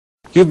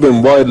You've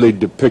been widely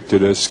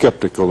depicted as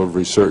skeptical of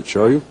research,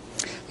 are you?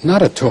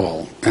 Not at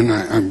all, and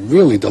I'm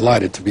really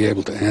delighted to be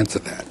able to answer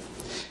that.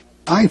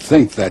 I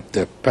think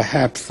that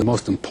perhaps the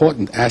most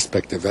important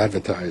aspect of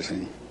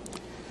advertising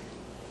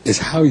is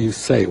how you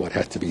say what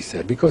has to be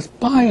said, because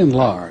by and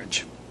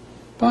large,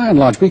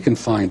 we can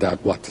find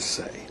out what to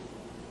say.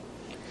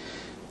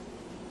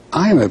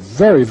 I am a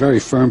very, very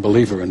firm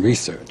believer in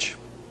research,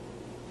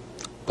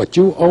 but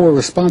you owe a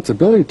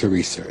responsibility to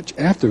research.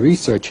 After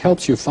research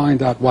helps you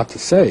find out what to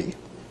say,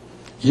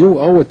 you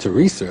owe it to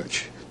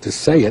research to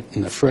say it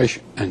in a fresh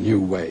and new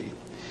way.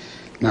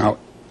 Now,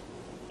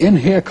 in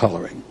hair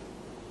coloring,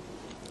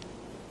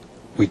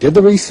 we did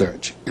the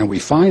research, and we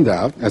find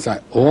out, as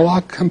all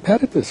our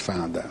competitors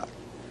found out,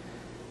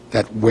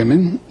 that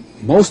women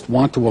most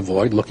want to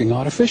avoid looking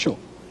artificial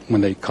when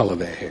they color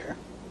their hair.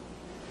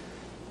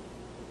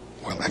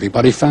 Well,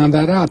 everybody found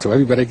that out, so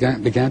everybody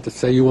began to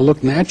say you will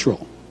look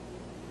natural.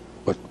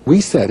 But we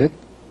said it,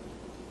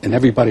 and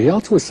everybody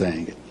else was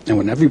saying it. And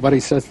when everybody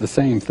says the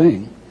same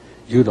thing,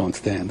 you don't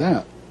stand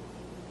out.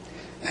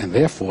 And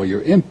therefore,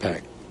 your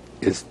impact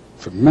is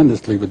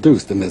tremendously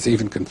reduced, and there's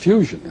even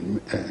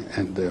confusion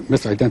and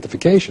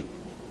misidentification.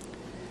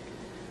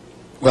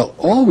 Well,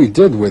 all we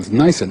did was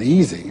nice and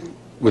easy,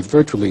 with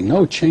virtually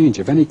no change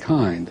of any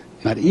kind,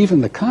 not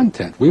even the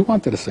content. We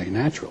wanted to say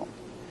natural.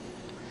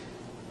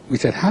 We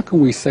said, how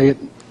can we say it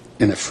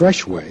in a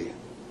fresh way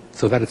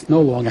so that it's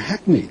no longer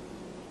hackneyed?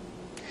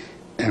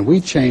 And we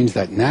changed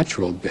that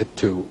natural bit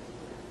to,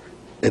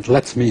 it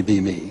lets me be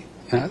me.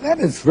 Now, that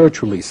is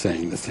virtually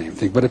saying the same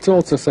thing, but it's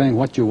also saying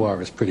what you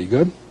are is pretty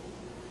good,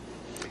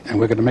 and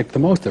we're going to make the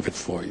most of it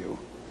for you.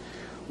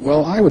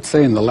 Well, I would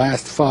say in the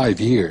last 5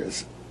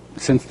 years,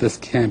 since this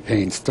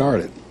campaign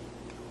started,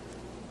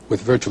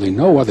 with virtually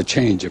no other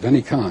change of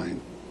any kind,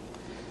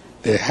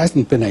 there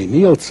hasn't been a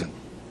Nielsen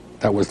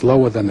that was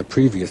lower than the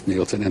previous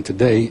Nielsen, and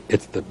today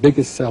it's the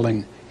biggest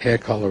selling hair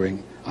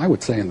coloring, I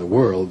would say, in the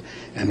world,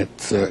 and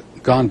it's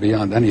gone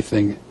beyond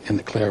anything in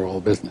the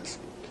Clairol business.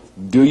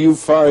 Do you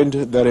find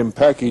that in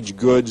packaged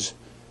goods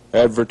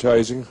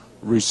advertising,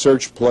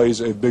 research plays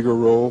a bigger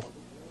role?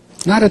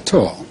 Not at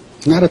all.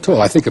 Not at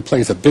all. I think it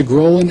plays a big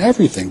role in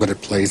everything, but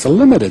it plays a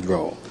limited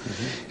role.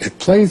 Mm-hmm. It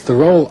plays the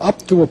role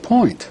up to a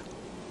point.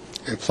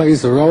 It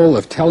plays the role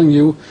of telling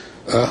you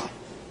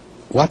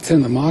what's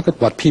in the market,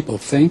 what people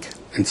think,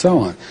 and so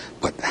on.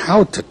 But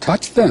how to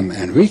touch them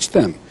and reach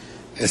them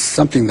is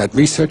something that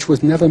research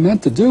was never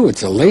meant to do.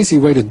 It's a lazy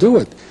way to do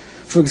it.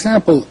 For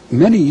example,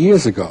 many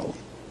years ago,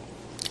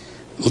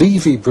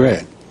 Levy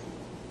bread,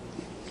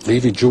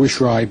 Levy Jewish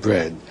rye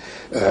bread,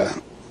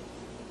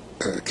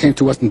 came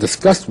to us and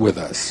discussed with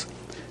us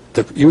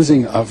the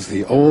using of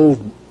the old,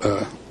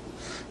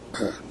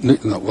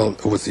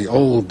 it was the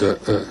old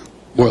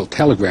World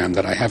Telegram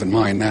that I have in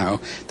mind now.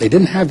 They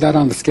didn't have that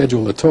on the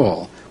schedule at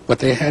all, but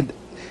they had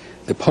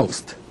the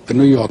Post, the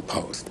New York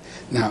Post.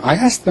 Now, I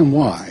asked them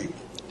why,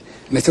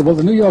 and they said, well,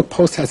 the New York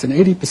Post has an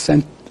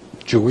 80%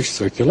 Jewish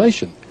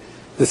circulation.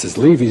 This is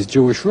Levy's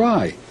Jewish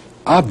rye.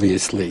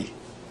 Obviously,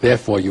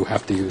 therefore, you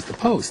have to use the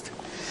Post.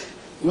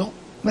 Well,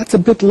 that's a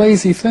bit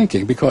lazy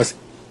thinking, because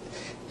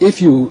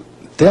if you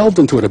delved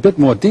into it a bit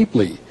more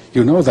deeply,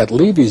 you know that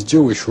Levy's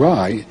Jewish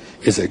rye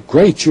is a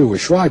great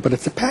Jewish rye, but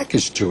it's a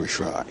packaged Jewish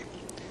rye.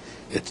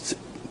 It's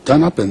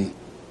done up in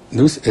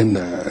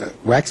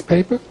wax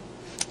paper,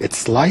 it's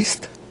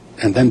sliced,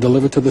 and then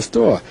delivered to the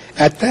store.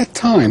 At that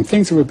time,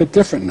 things are a bit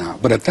different now,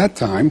 but at that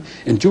time,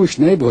 in Jewish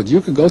neighborhoods,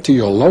 you could go to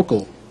your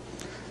local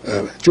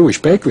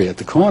Jewish bakery at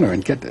the corner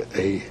and get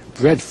a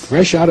bread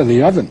fresh out of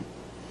the oven.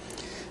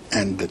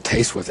 And the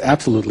taste was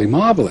absolutely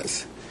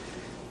marvelous.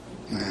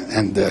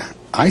 And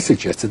I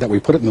suggested that we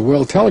put it in the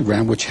World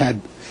Telegram, which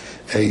had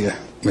a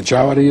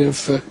majority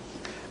of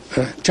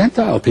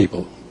Gentile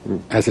people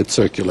as its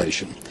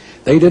circulation.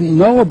 They didn't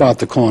know about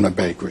the corner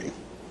bakery,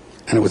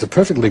 and it was a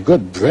perfectly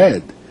good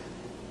bread,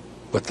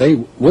 but they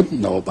wouldn't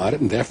know about it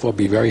and therefore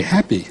be very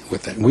happy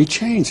with it. And we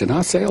changed, and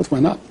our sales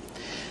went up.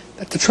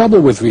 The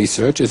trouble with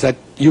research is that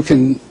you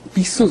can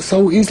be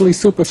so easily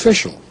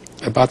superficial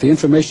about the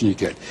information you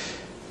get.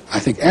 I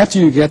think after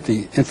you get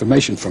the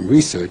information from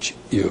research,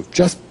 you've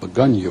just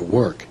begun your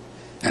work.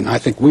 And I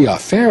think we are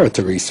fairer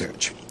to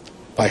research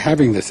by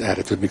having this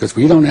attitude, because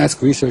we don't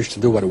ask research to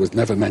do what it was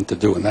never meant to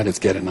do, and that is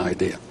get an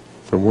idea.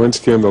 From whence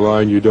came the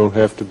line, you don't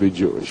have to be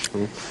Jewish?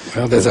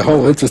 Well, there's a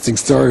whole interesting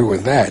story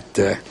with that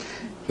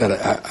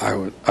that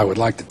I would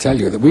like to tell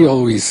you. That we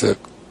always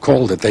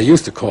called it, they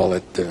used to call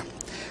it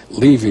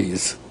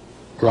Levy's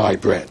rye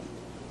bread.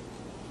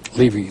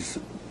 Levy's.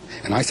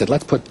 And I said,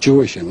 let's put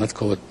Jewish in, let's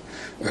call it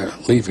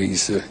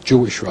Levy's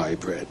Jewish rye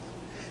bread.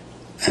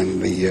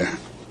 And the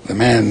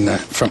man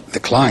from the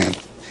client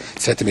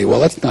said to me, well,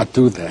 let's not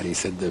do that. He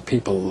said, the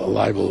people are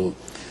liable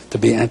to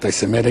be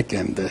anti-Semitic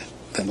and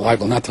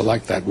liable not to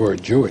like that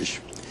word Jewish.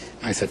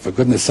 I said, for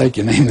goodness sake,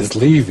 your name is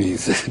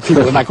Levy's.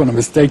 People are not going to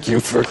mistake you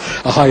for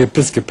a high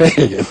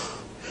Episcopalian.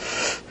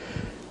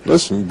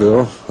 Listen,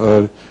 Bill,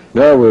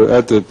 now we're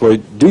at the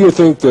point. Do you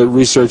think that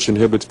research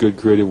inhibits good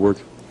creative work?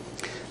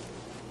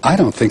 I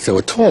don't think so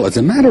at all. As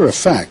a matter of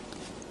fact,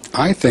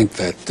 I think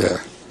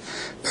that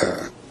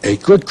a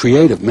good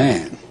creative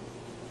man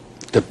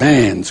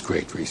demands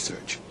great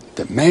research,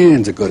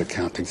 demands a good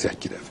account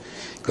executive,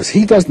 because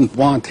he doesn't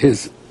want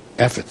his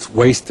efforts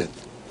wasted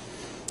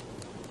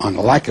on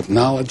a lack of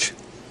knowledge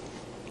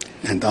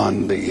and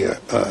on the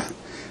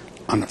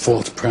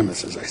false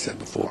premise, as I said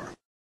before.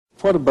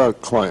 What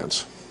about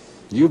clients?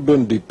 You've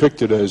been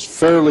depicted as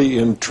fairly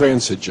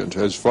intransigent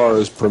as far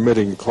as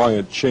permitting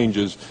client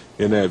changes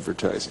in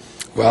advertising.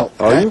 Well,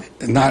 Are you?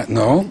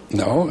 No.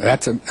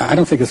 I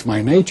don't think it's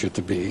my nature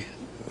to be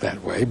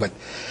that way, but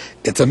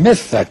it's a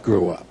myth that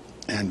grew up,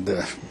 and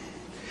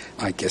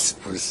I guess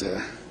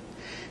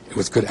it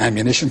was good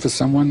ammunition for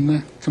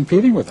someone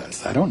competing with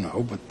us. I don't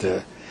know,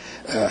 but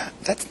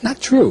that's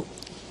not true.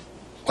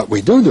 What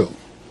we do,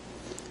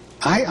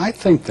 I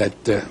think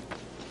that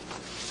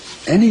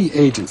any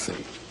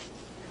agency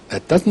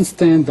that doesn't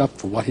stand up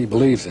for what he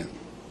believes in,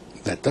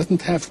 that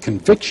doesn't have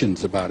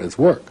convictions about his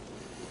work,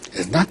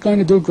 is not going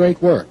to do great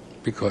work,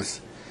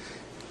 because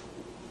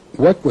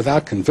work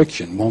without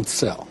conviction won't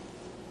sell.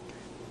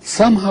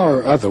 Somehow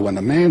or other, when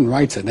a man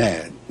writes an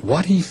ad,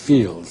 what he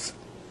feels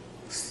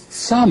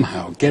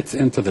somehow gets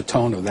into the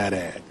tone of that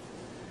ad.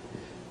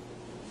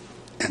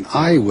 And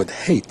I would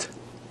hate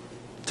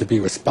to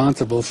be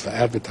responsible for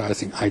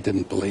advertising I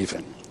didn't believe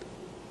in.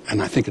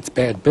 And I think it's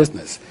bad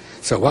business.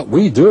 So what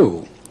we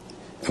do,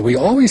 we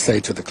always say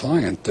to the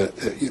client,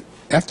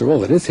 after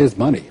all, it is his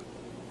money,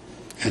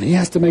 and he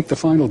has to make the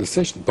final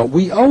decision. But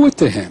we owe it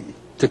to him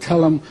to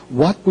tell him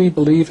what we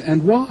believe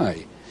and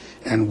why.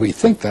 And we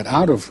think that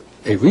out of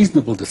a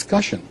reasonable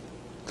discussion,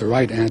 the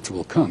right answer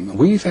will come. And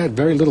we've had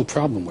very little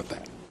problem with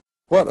that.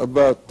 What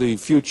about the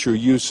future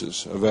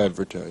uses of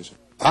advertising?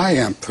 I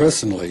am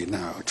personally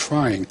now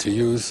trying to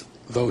use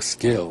those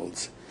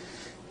skills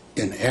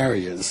in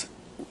areas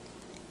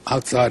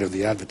outside of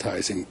the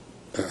advertising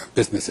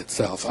business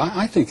itself.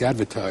 I think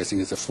advertising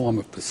is a form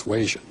of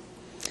persuasion.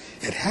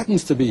 It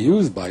happens to be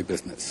used by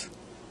business,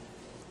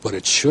 but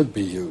it should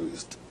be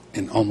used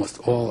in almost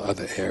all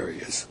other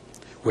areas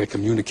where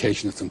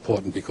communication is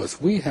important, because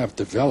we have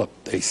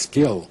developed a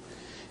skill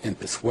in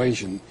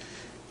persuasion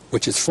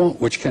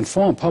which can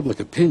form public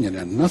opinion,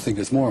 and nothing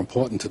is more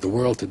important to the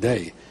world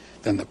today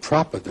than the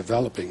proper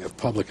developing of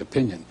public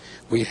opinion.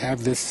 We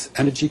have this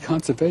energy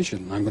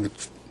conservation. I'm going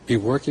to be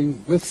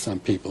working with some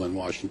people in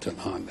Washington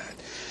on that.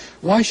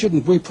 Why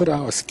shouldn't we put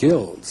our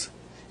skills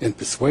in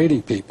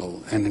persuading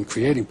people and in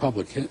creating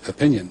public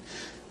opinion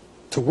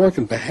to work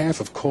on behalf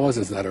of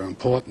causes that are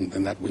important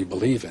and that we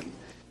believe in?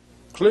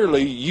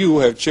 Clearly, you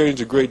have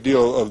changed a great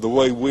deal of the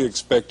way we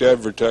expect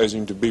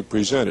advertising to be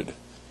presented.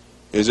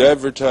 Is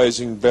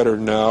advertising better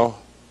now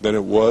than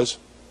it was?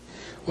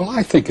 Well,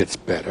 I think it's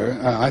better.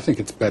 I think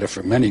it's better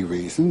for many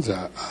reasons.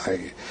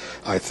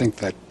 I think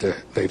that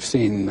they've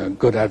seen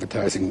good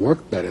advertising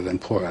work better than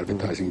poor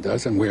advertising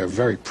does, and we are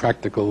very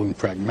practical and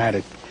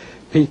pragmatic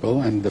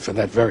people, and for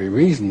that very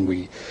reason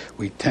we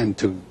tend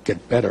to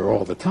get better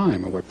all the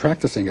time, and we're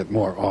practicing it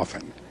more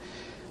often.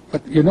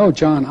 But you know,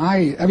 John,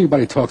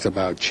 everybody talks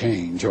about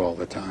change all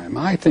the time.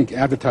 I think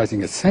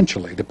advertising,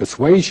 essentially, the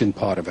persuasion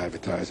part of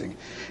advertising,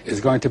 is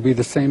going to be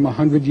the same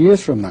 100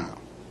 years from now.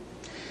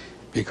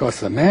 Because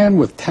the man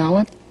with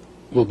talent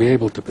will be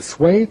able to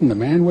persuade, and the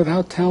man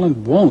without talent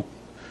won't,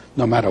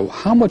 no matter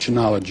how much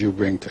knowledge you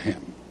bring to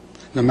him,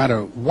 no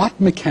matter what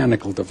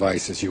mechanical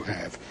devices you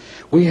have.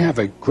 We have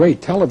a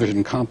great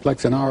television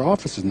complex in our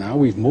offices now.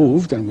 We've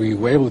moved, and we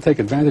were able to take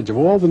advantage of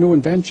all the new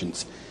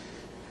inventions.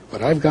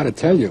 But I've got to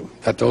tell you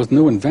that those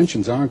new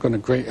inventions aren't going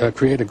to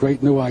create a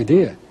great new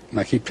idea. And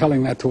I keep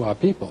telling that to our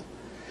people.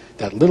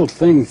 That little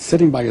thing,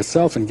 sitting by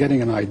yourself and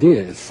getting an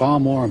idea, is far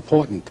more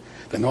important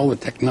than all the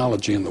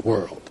technology in the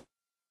world.